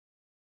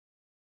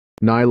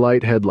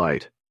Nilight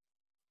Headlight.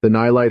 The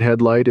Nilight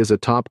Headlight is a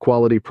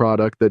top-quality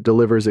product that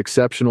delivers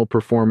exceptional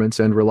performance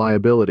and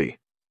reliability.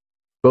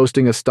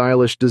 Boasting a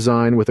stylish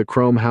design with a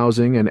chrome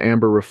housing and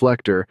amber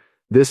reflector,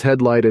 this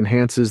headlight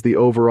enhances the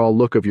overall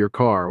look of your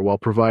car while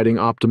providing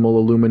optimal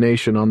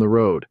illumination on the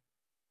road.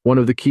 One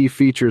of the key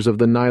features of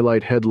the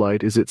Nilight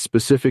Headlight is its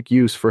specific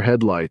use for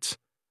headlights.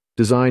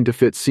 Designed to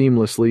fit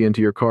seamlessly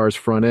into your car's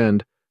front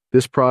end,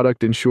 this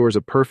product ensures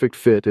a perfect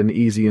fit and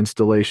easy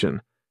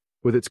installation.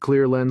 With its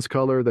clear lens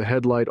color, the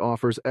headlight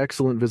offers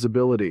excellent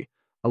visibility,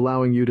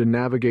 allowing you to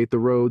navigate the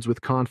roads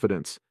with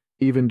confidence,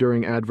 even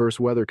during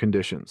adverse weather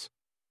conditions.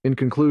 In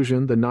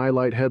conclusion, the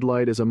Nilight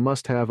Headlight is a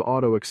must-have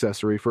auto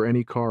accessory for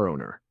any car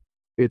owner.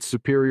 Its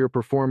superior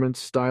performance,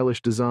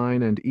 stylish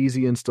design, and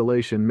easy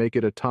installation make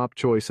it a top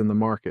choice in the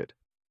market.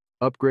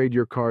 Upgrade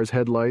your car's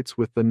headlights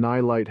with the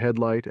Nilight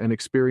Headlight and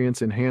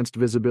experience enhanced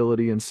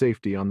visibility and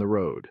safety on the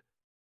road.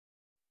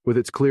 With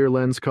its clear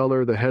lens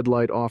color, the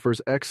headlight offers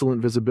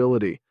excellent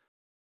visibility,